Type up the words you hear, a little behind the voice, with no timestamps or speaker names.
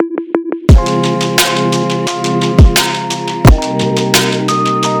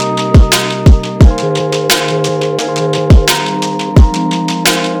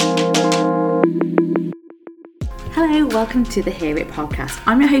welcome to the Hear It podcast.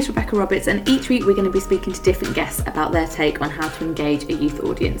 I'm your host Rebecca Roberts, and each week we're going to be speaking to different guests about their take on how to engage a youth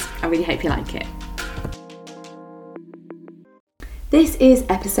audience. I really hope you like it. This is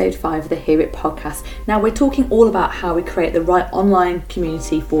episode 5 of the Hear It podcast. Now we're talking all about how we create the right online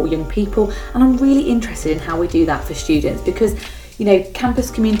community for young people, and I'm really interested in how we do that for students because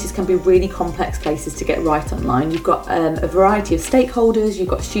campus communities can be really complex places to get right online. You've got a variety of stakeholders, you've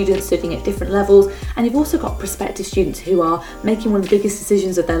got students studying at different levels, and you've also got prospective students who are making one of the biggest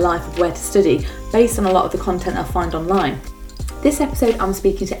decisions of their life of where to study based on a lot of the content they'll find online. This episode I'm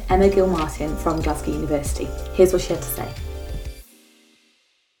speaking to Emma Gilmartin from Glasgow University. Here's what she had to say.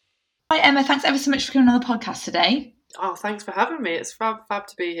 Hi Emma, thanks ever so much for coming on the podcast today. Oh, thanks for having me. It's fab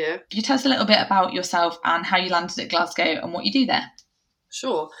to be here. Could you tell us a little bit about yourself and how you landed at Glasgow and what you do there?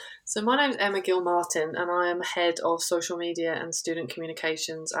 Sure. So my name's Emma Gilmartin and I am Head of Social Media and Student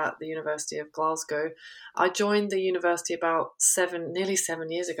Communications at the University of Glasgow. I joined the university about nearly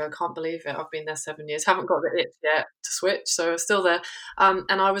 7 years ago. I can't believe it. I've been there 7 years. Haven't got the itch yet to switch, so I'm still there.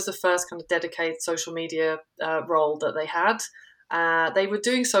 And I was the first kind of dedicated social media role that they had. They were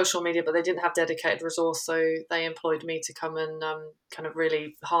doing social media, but they didn't have dedicated resource, so they employed me to come and kind of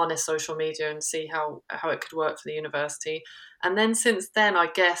really harness social media and see how it could work for the university. And then since then, I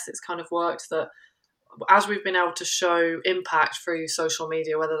guess it's kind of worked that as we've been able to show impact through social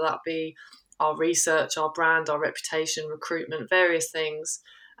media, whether that be our research, our brand, our reputation, recruitment, various things,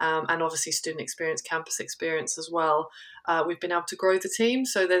 and obviously student experience, campus experience as well. We've been able to grow the team,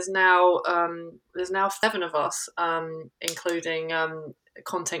 so there's now 7 of us, including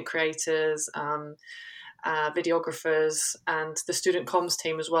content creators, videographers, and the student comms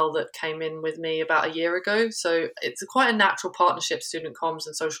team as well that came in with me about a year ago. So it's quite a natural partnership, student comms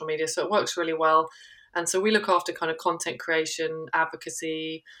and social media. So it works really well, and so we look after kind of content creation,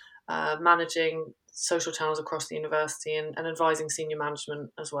 advocacy, managing social channels across the university, and advising senior management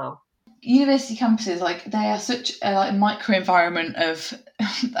as well. University campuses, they are such a micro environment of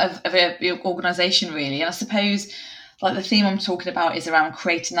an organisation, really. And I suppose the theme I'm talking about is around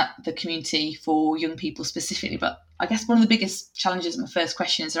creating the community for young people specifically. But I guess one of the biggest challenges, my first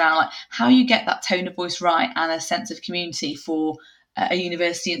question, is around how you get that tone of voice right and a sense of community for a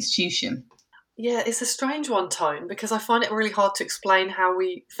university institution. Yeah, it's a strange one, tone, because I find it really hard to explain how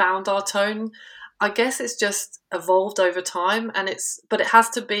we found our tone. I guess it's just evolved over time, but it has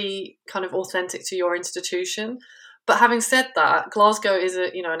to be kind of authentic to your institution. But having said that, Glasgow is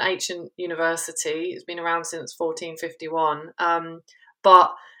an ancient university. It's been around since 1451.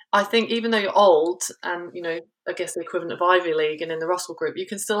 But I think even though you're old and, I guess the equivalent of Ivy League and in the Russell Group, you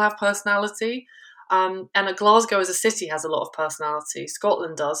can still have personality. And Glasgow as a city has a lot of personality.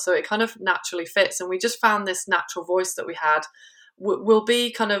 Scotland does. So it kind of naturally fits. And we just found this natural voice that we had. Will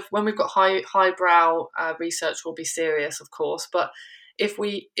be kind of, when we've got highbrow research, will be serious, of course. But if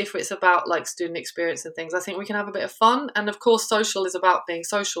it's about student experience and things, I think we can have a bit of fun. And of course, social is about being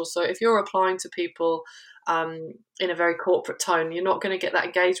social. So if you're applying to people in a very corporate tone, you're not going to get that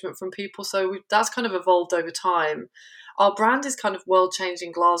engagement from people. So that's kind of evolved over time. Our brand is kind of World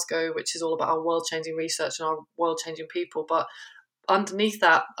Changing Glasgow, which is all about our world-changing research and our world-changing people. But underneath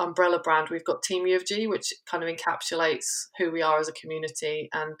that umbrella brand, we've got Team U of G, which kind of encapsulates who we are as a community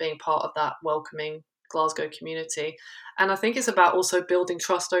and being part of that welcoming Glasgow community. And I think it's about also building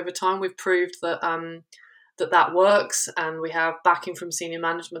trust over time. We've proved that that works, and we have backing from senior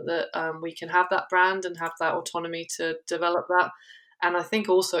management that we can have that brand and have that autonomy to develop that. And I think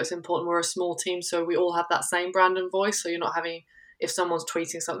also it's important, we're a small team, so we all have that same brand and voice. So you're not having, if someone's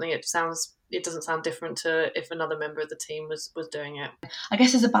tweeting something, it doesn't sound different to if another member of the team was doing it. I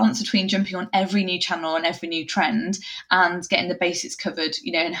guess there's a balance between jumping on every new channel and every new trend and getting the basics covered,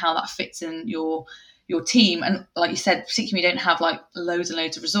 and how that fits in your team. And like you said, particularly we don't have loads and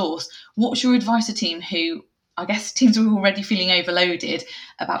loads of resource. What's your advice to team who, I guess teams are already feeling overloaded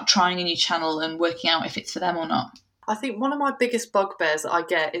about trying a new channel and working out if it's for them or not? I think one of my biggest bugbears that I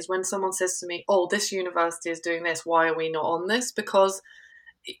get is when someone says to me, oh, this university is doing this, why are we not on this? Because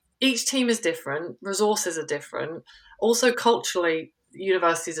each team is different, resources are different. Also, culturally,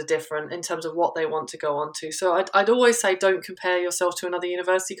 universities are different in terms of what they want to go on to. So I'd always say don't compare yourself to another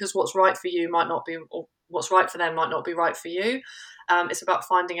university, because what's right for you might not be, or what's right for them might not be right for you. It's about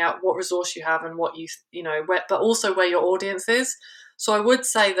finding out what resource you have and what but also where your audience is. So I would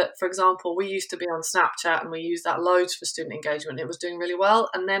say that, for example, we used to be on Snapchat and we used that loads for student engagement. It was doing really well,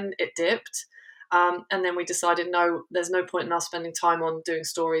 and then it dipped. And then we decided, no, there's no point in us spending time on doing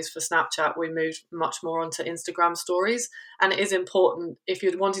stories for Snapchat. We moved much more onto Instagram stories. And it is important, if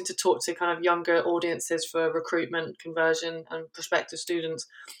you're wanting to talk to kind of younger audiences for recruitment, conversion and prospective students,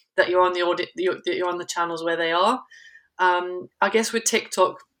 that you're on the channels where they are. I guess with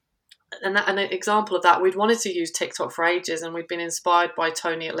TikTok, and an example of that, we'd wanted to use TikTok for ages, and we'd been inspired by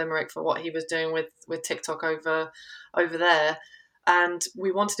Tony at Limerick for what he was doing with TikTok over there, and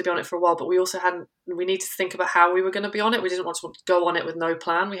we wanted to be on it for a while, but we also we needed to think about how we were going to be on it. We didn't want to go on it with no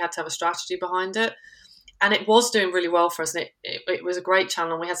plan. We had to have a strategy behind it, and it was doing really well for us, and it was a great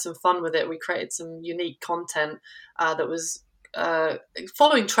channel, and we had some fun with it. We created some unique content that was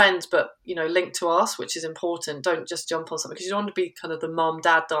following trends, but linked to us, which is important. Don't just jump on something, because you don't want to be kind of the mom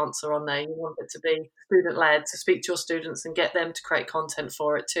dad dancer on there. You want it to be student led, to speak to your students and get them to create content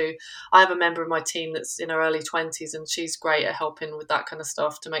for it too. I have a member of my team that's in her early 20s, and she's great at helping with that kind of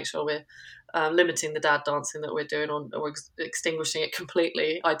stuff to make sure we're limiting the dad dancing that we're doing, or extinguishing it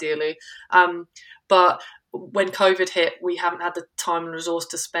completely, ideally. But when COVID hit, we haven't had the time and resource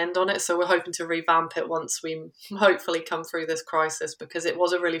to spend on it. So we're hoping to revamp it once we hopefully come through this crisis, because it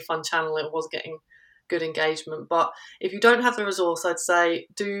was a really fun channel. It was getting good engagement. But if you don't have the resource, I'd say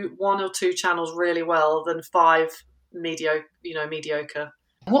do 1 or 2 channels really well than 5 mediocre.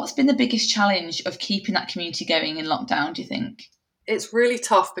 What's been the biggest challenge of keeping that community going in lockdown, do you think? It's really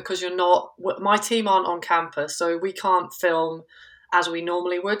tough because my team aren't on campus, so we can't film as we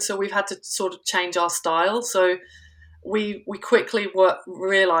normally would. So we've had to sort of change our style. So we quickly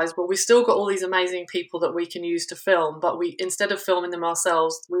realised, well, we've still got all these amazing people that we can use to film, but instead of filming them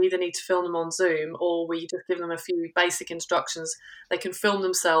ourselves, we either need to film them on Zoom, or we just give them a few basic instructions. They can film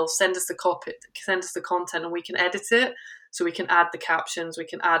themselves, send us the content, and we can edit it. So we can add the captions, we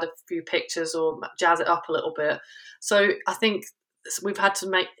can add a few pictures or jazz it up a little bit. So I think we've had to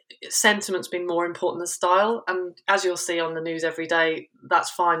make sentiment's been more important than style, and as you'll see on the news every day, that's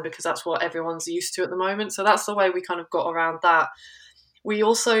fine, because that's what everyone's used to at the moment. So that's the way we kind of got around that. We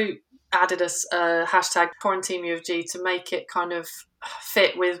also added a hashtag QuarantineUFG to make it kind of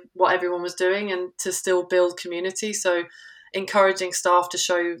fit with what everyone was doing and to still build community. So encouraging staff to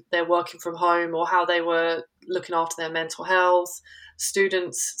show they're working from home, or how they were looking after their mental health,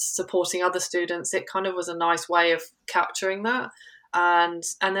 students supporting other students. It kind of was a nice way of capturing that. And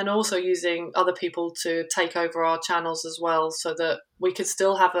then also using other people to take over our channels as well, so that we could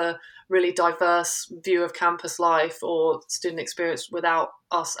still have a really diverse view of campus life or student experience without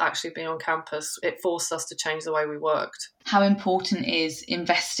us actually being on campus. It forced us to change the way we worked. How important is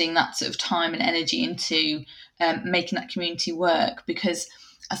investing that sort of time and energy into making that community work? Because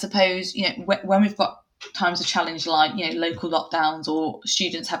I suppose, when we've got times of challenge like, local lockdowns or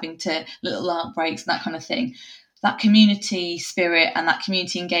students having to little outbreaks and that kind of thing, that community spirit and that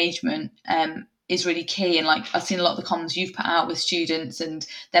community engagement is really key. And like, I've seen a lot of the comments you've put out with students and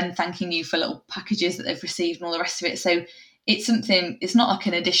them thanking you for little packages that they've received and all the rest of it. So it's something, it's not like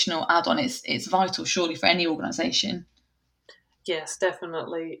an additional add-on, it's vital surely for any organisation. Yes,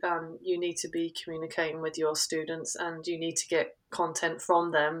 definitely. You need to be communicating with your students, and you need to get content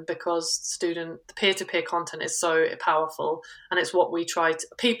from them, because the peer-to-peer content is so powerful, and it's what we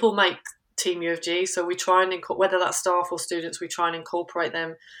people make Team UFG, so we try and whether that's staff or students, we try and incorporate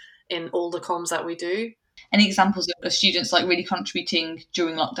them in all the comms that we do. Any examples of students like really contributing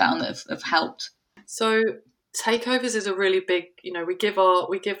during lockdown that have helped? So takeovers is a really big, we give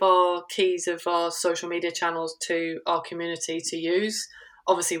our keys of our social media channels to our community to use,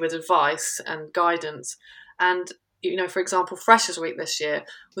 obviously with advice and guidance. And for example, Freshers Week this year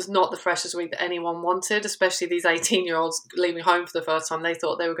was not the Freshers Week that anyone wanted, especially these 18-year-olds leaving home for the first time. They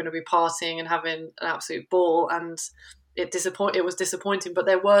thought they were going to be partying and having an absolute ball, and it was disappointing. But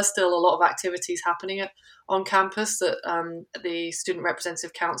there were still a lot of activities happening on campus that the Student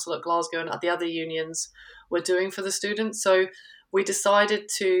Representative Council at Glasgow and the other unions were doing for the students. So we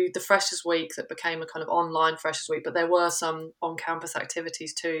decided the Freshers Week, that became a kind of online Freshers Week, but there were some on-campus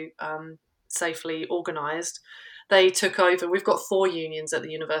activities too, safely organised. They took over. We've got 4 unions at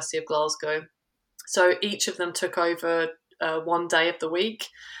the University of Glasgow. So each of them took over one day of the week.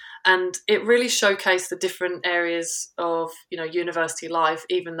 And it really showcased the different areas of, university life,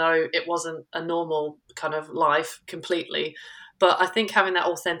 even though it wasn't a normal kind of life completely. But I think having that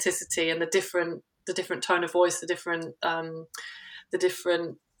authenticity and the different tone of voice, the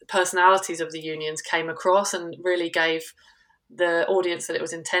different personalities of the unions came across, and really gave the audience that it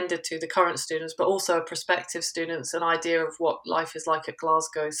was intended to, the current students, but also prospective students, an idea of what life is like at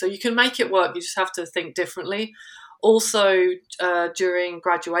Glasgow. So you can make it work, you just have to think differently. Also, during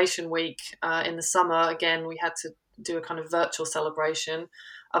graduation week in the summer, again, we had to do a kind of virtual celebration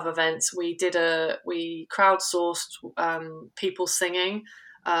of events. We crowdsourced people singing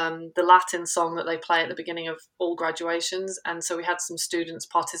the Latin song that they play at the beginning of all graduations, and so we had some students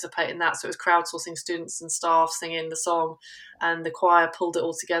participate in that. So it was crowdsourcing students and staff singing the song, and the choir pulled it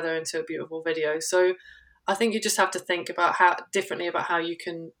all together into a beautiful video. So I think you just have to think about how differently about how you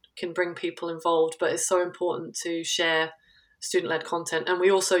can bring people involved, but it's so important to share student-led content. And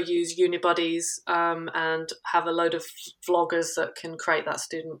we also use unibuddies and have a load of vloggers that can create that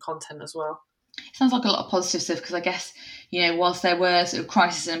student content as well. Sounds like a lot of positive stuff, because I guess, whilst there were sort of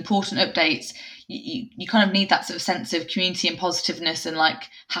crisis and important updates, you kind of need that sort of sense of community and positiveness and like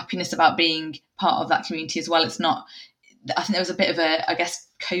happiness about being part of that community as well. It's not, I think there was a bit of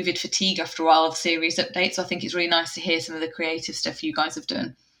COVID fatigue after a while of series updates. So I think it's really nice to hear some of the creative stuff you guys have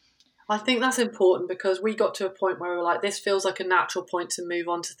done. I think that's important, because we got to a point where we were like, this feels like a natural point to move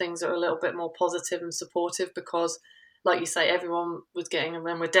on to things that are a little bit more positive and supportive, because like you say, everyone was getting, and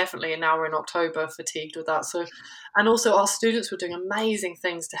we're definitely, now we're in October, fatigued with that. So, and also our students were doing amazing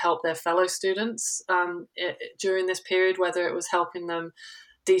things to help their fellow students during this period, whether it was helping them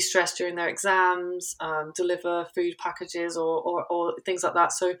de-stress during their exams, deliver food packages or things like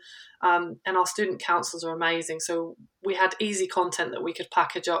that. So, and our student councils are amazing. So we had easy content that we could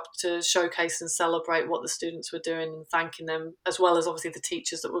package up to showcase and celebrate what the students were doing and thanking them, as well as obviously the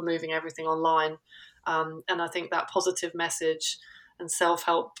teachers that were moving everything online. And I think that positive message and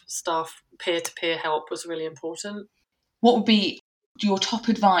self-help stuff, peer-to-peer help, was really important. What would be your top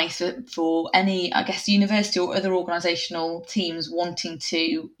advice for any, I guess, university or other organisational teams wanting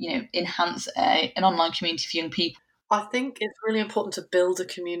to, enhance an online community for young people? I think it's really important to build a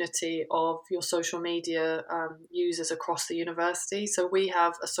community of your social media users across the university. So we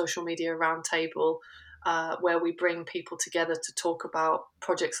have a social media roundtable where we bring people together to talk about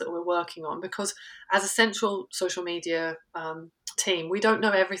projects that we're working on, because as a central social media team, we don't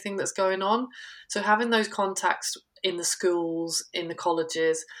know everything that's going on. So having those contacts in the schools, in the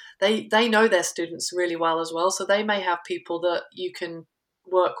colleges, they know their students really well as well. So they may have people that you can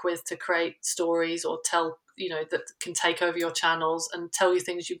work with to create stories or tell, that can take over your channels and tell you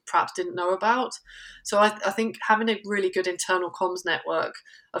things you perhaps didn't know about. So I think having a really good internal comms network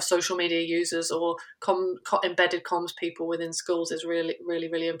of social media users or embedded comms people within schools is really, really,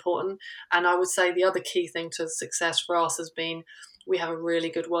 really important. And I would say the other key thing to success for us has been we have a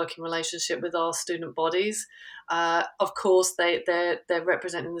really good working relationship with our student bodies. Of course, they're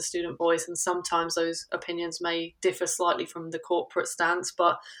representing the student voice, and sometimes those opinions may differ slightly from the corporate stance,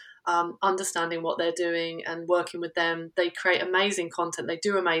 but understanding what they're doing and working with them, they create amazing content, they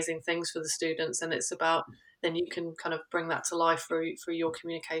do amazing things for the students, and it's about then you can kind of bring that to life through your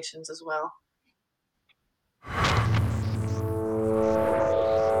communications as well.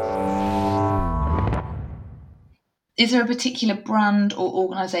 Is there a particular brand or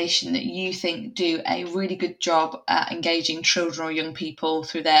organisation that you think do a really good job at engaging children or young people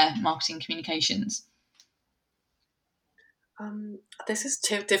through their marketing communications? This is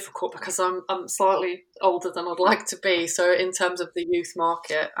too difficult because I'm slightly older than I'd like to be. So in terms of the youth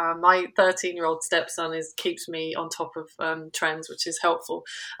market, my 13-year-old stepson keeps me on top of trends, which is helpful.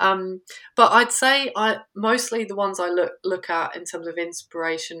 But I'd say mostly the ones I look at in terms of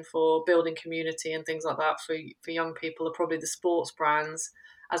inspiration for building community and things like that for young people are probably the sports brands,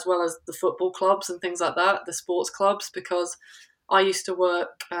 as well as the football clubs and things like that, the sports clubs, because I used to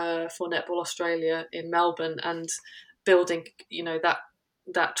work for Netball Australia in Melbourne, and building,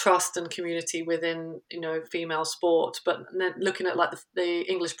 that trust and community within, female sport. But then looking at like the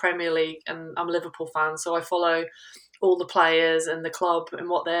English Premier League, and I'm a Liverpool fan, so I follow all the players and the club and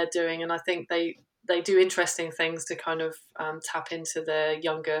what they're doing, and I think they do interesting things to kind of tap into their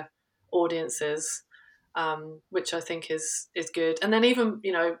younger audiences, which I think is good. And then even,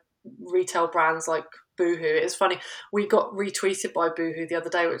 retail brands like Boohoo. It's funny, we got retweeted by Boohoo the other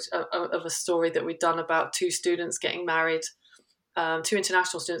day, which of a story that we'd done about two students getting married, two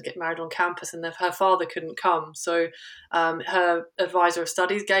international students getting married on campus, and her father couldn't come, so her advisor of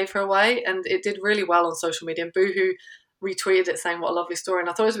studies gave her away, and it did really well on social media. And Boohoo retweeted it saying what a lovely story, and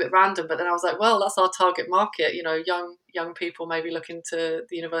I thought it was a bit random, but then I was like, well, that's our target market, young people maybe looking to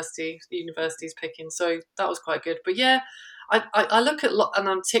the universities picking. So that was quite good. But yeah, I look at and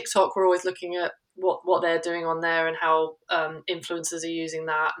on TikTok we're always looking at what they're doing on there and how influencers are using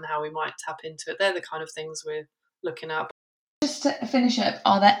that and how we might tap into it. They're the kind of things we're looking at. Just to finish up,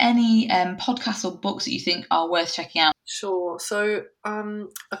 are there any podcasts or books that you think are worth checking out? Sure. So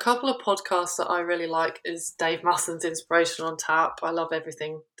a couple of podcasts that I really like is Dave Masson's Inspiration on Tap. I love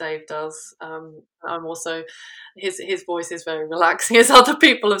everything Dave does. I'm also, his voice is very relaxing, as other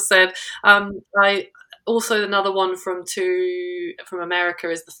people have said. I also, another one from America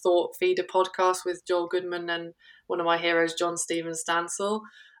is the Thought Feeder podcast with Joel Goodman and one of my heroes, John Stephen Stansel.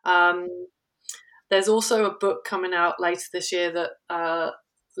 There's also a book coming out later this year that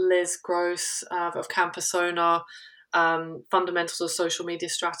Liz Gross of Campusona Fundamentals of Social Media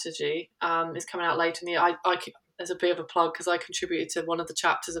Strategy, is coming out later in the year. There's a bit of a plug because I contributed to one of the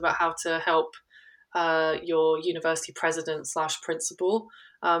chapters about how to help your university president / principal.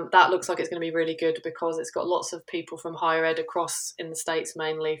 That looks like it's going to be really good because it's got lots of people from higher ed across in the States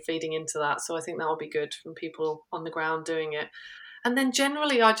mainly feeding into that. So I think that will be good from people on the ground doing it. And then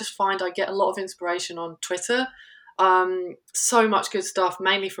generally I just find I get a lot of inspiration on Twitter. So much good stuff,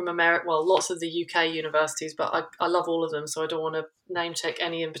 mainly from America. Well, lots of the UK universities, but I love all of them. So I don't want to name check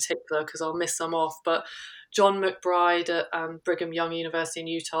any in particular because I'll miss some off. But John McBride at Brigham Young University in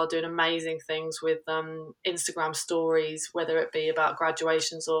Utah doing amazing things with Instagram stories, whether it be about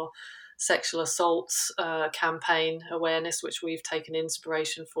graduations or sexual assaults campaign awareness, which we've taken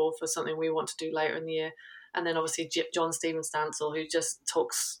inspiration for something we want to do later in the year. And then obviously John Stephen Stansel, who just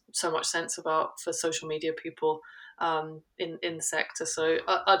talks so much sense about for social media people in the sector. So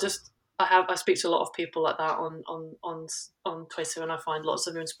I speak to a lot of people like that on Twitter, and I find lots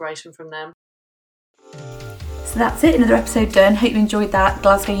of inspiration from them. So that's it, another episode done. Hope you enjoyed that.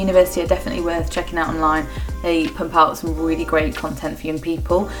 Glasgow University are definitely worth checking out online. They pump out some really great content for young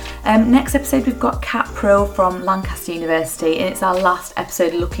people. Next episode we've got Kat Prill from Lancaster University, and it's our last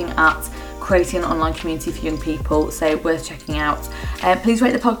episode looking at creating an online community for young people, so worth checking out. Please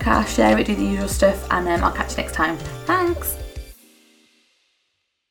rate the podcast, share it, do the usual stuff, and I'll catch you next time. Thanks.